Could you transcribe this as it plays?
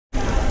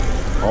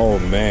Oh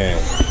man.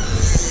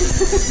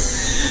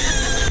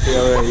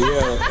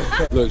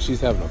 Yeah. Look,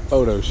 she's having a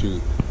photo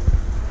shoot.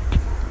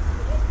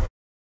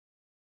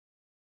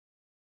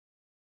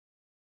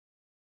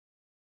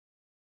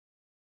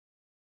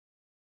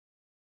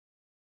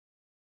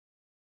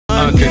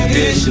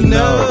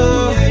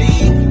 Unconditional,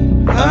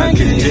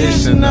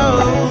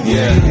 unconditional,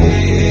 yeah.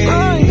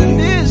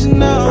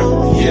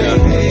 Unconditional,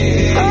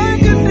 yeah.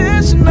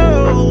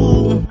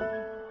 Unconditional.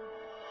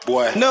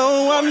 Boy.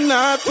 No, I'm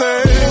not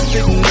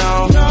perfect,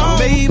 no. I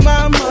made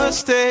my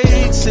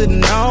mistakes,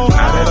 and no. All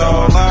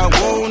I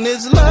want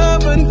is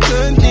love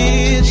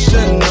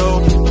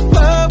unconditional.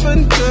 Love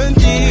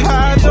unconditional.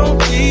 I don't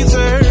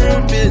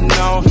deserve it,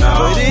 no.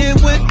 But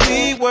it would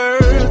be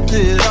worth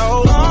it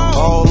all.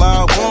 All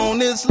I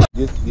want is love.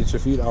 Get your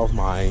feet off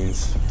mine.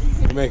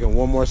 We're making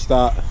one more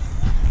stop.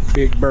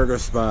 Big burger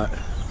spot.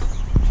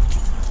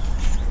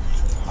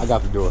 I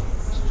got the door.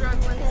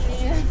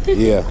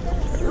 Yeah.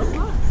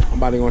 I'm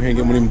about to go ahead and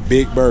get one of them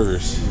big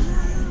burgers.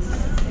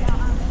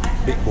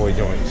 Big boy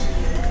joints.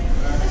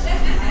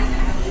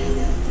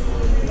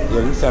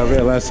 Yeah, we sounded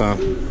red last time.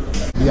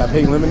 You got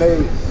pink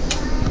lemonade?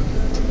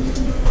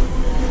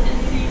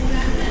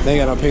 They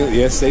ain't got no pink.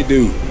 Yes, they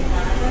do.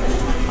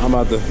 I'm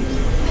about to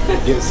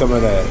get some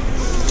of that.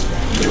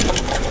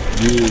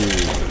 Yeah.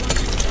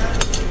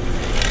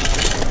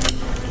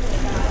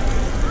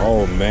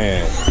 Oh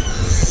man.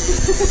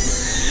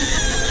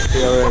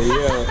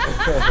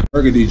 Yeah.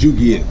 Burger did you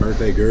get,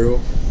 birthday girl?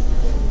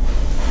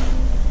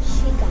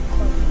 She got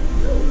corn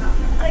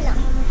dog.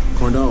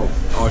 Corn dog.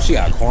 Oh, she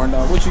got corn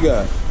dog. What you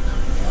got?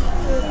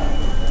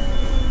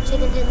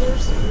 Chicken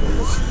tenders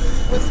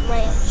with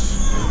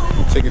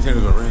ranch. Chicken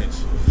tenders with ranch.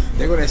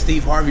 There go that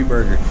Steve Harvey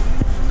burger.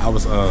 I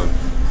was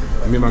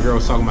me and my girl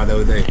was talking about the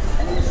other day.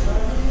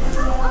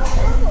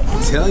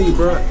 I'm telling you,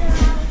 bro,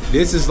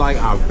 this is like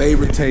our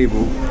favorite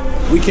table.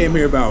 We came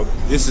here about,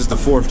 this is the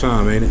 4th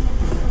time, ain't it?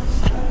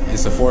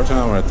 It's the 4th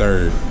time or the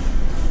 3rd?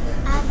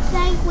 I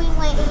think we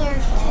went here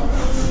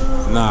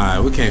 2.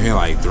 Nah, we came here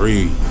like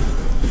 3.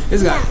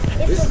 It's got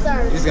the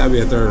 3rd. It's got to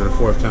be a 3rd or the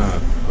 4th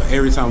time. But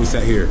every time we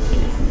sat here,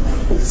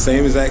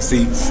 same exact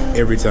seats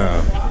every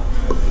time.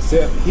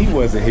 Except he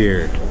wasn't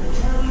here.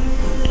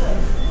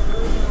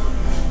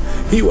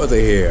 He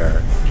wasn't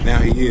here. Now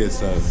he is,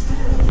 so.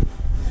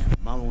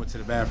 Mama went to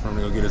the bathroom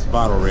to go get his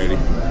bottle ready.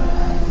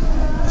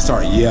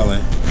 Start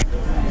yelling,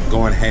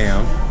 going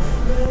ham,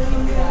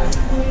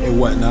 and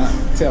whatnot.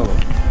 Tell him.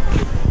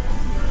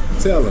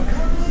 Tell him.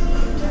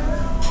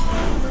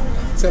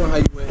 Tell him how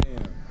you went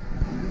ham.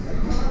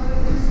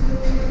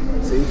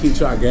 So you keep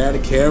trying to grab the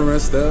camera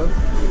and stuff.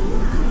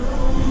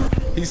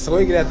 He's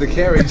swinging at the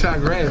camera,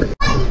 trying to grab it.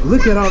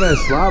 Look at all that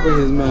slobber in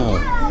his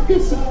mouth.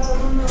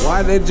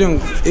 Why that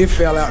junk? It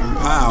fell out in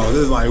piles.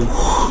 It's like,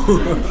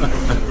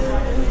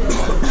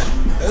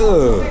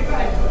 ugh.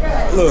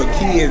 Look,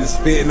 kids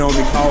spitting on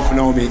me, coughing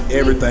on me,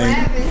 everything.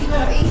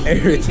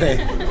 Everything.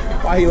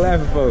 Why he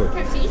laughing for?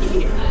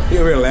 He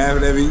over here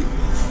laughing at me.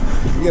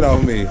 Get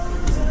off me.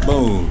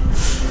 Boom.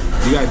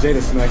 You got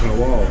Jada smacking the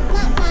wall.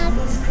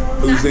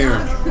 Who's there?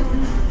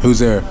 Who's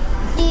there?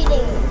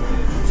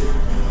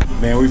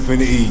 Man, we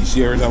finna eat.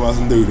 She ever talk about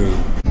some doo-doo.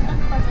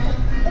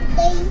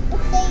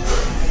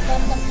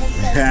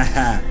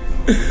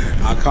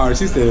 I called her.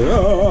 She said,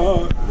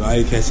 oh. No,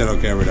 you can't shut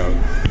on camera though.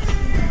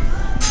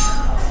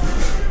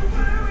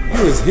 You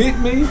just hit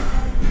me?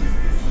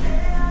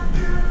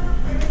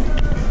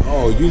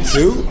 Oh, you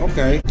too?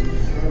 Okay.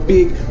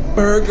 Big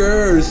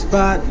burger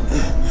spot.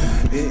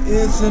 It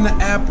is an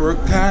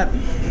apricot.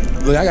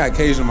 Look, I got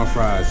Cajun on my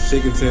fries.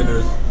 Chicken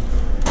tenders.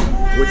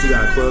 What you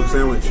got? A club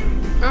sandwich?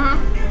 Uh-huh.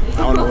 I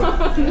don't know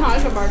what. No,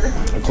 it's a burger.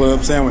 A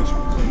club sandwich.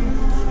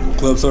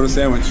 Club soda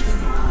sandwich.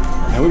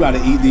 And we about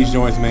to eat these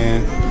joints,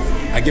 man.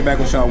 I get back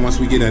with y'all once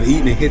we get done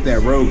eating and hit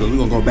that road, because we're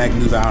going to go back and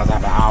do the house.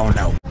 I don't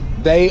know.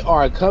 They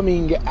are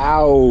coming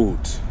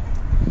out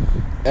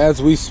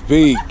as we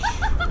speak.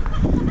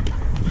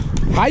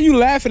 How you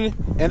laughing?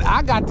 And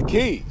I got the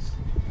keys.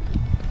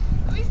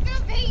 We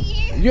still beat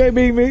you. You ain't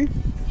beat me?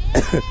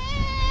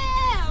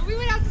 Yeah. We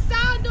went out the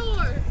side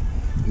door.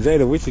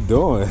 Jada, what you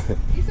doing?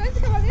 You supposed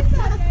to come on this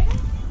side, Jada.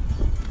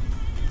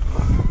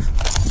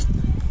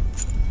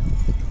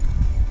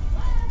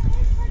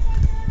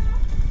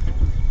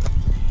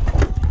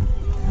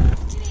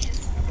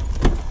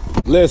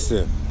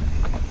 Listen,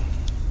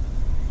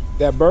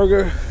 that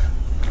burger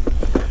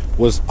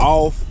was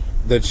off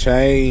the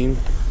chain.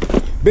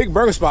 Big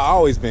burger spot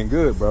always been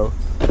good, bro.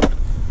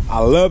 I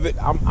love it.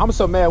 I'm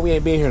so mad we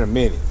ain't been here in a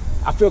minute.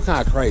 I feel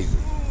kind of crazy.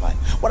 Like,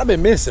 what I've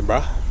been missing,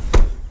 bro?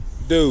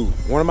 Dude,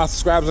 one of my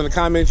subscribers in the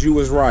comments, you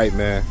was right,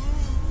 man.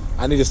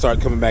 I need to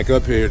start coming back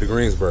up here to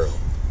Greensboro.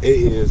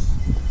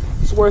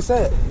 It's where it's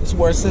at. It's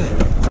where it's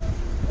at.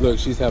 Look,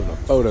 she's having a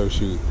photo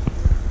shoot.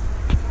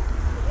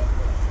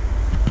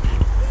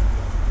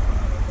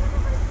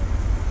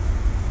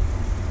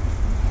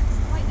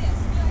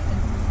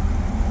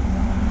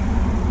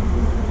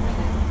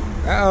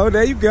 Oh,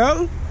 there you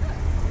go.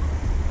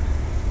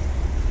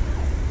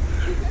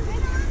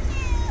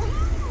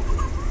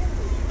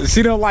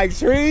 She don't like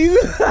trees?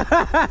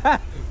 I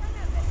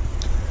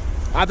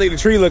think the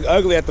tree look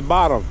ugly at the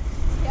bottom.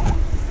 Yeah.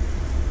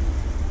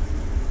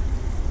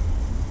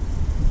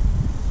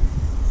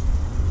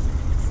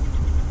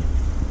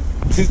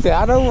 She said,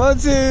 I don't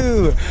want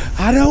to.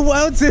 I don't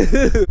want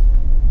to.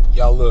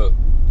 Y'all look,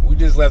 we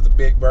just left the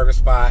big burger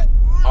spot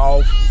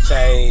off the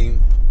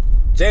chain.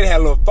 Jada had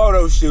a little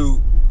photo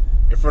shoot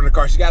in front of the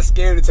car. She got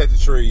scared to touch the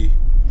tree.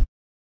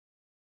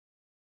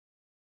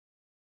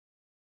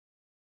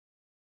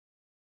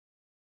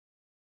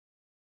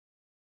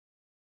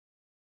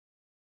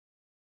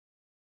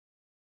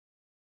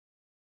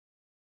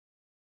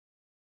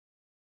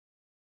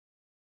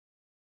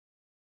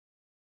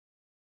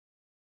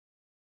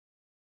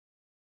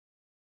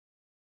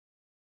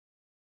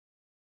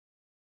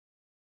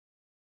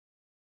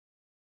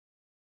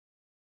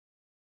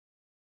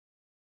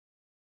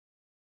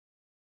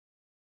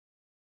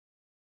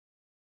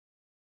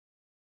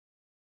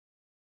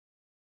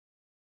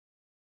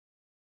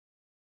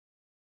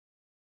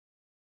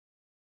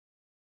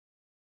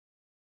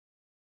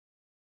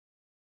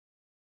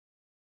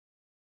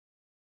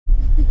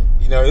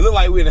 You know, it looked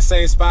like we're in the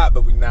same spot,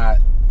 but we're not.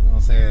 You know what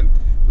I'm saying?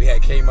 We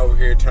had came over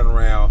here, turned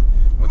around,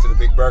 went to the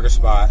big burger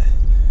spot,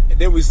 and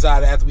then we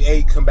decided after we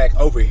ate, come back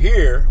over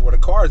here where the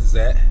cars is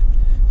at,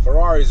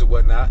 Ferraris and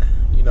whatnot.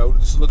 You know,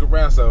 just look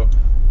around. So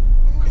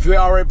if you're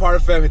already part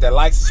of the family, hit that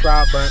like,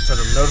 subscribe button, turn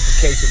the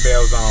notification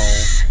bells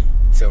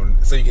on,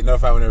 so you get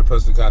notified whenever we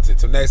post new content.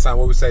 Till next time,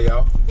 what we say,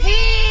 y'all?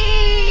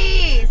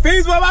 Peace!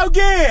 Peace, what I'm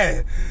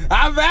getting?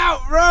 I'm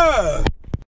out, bruh.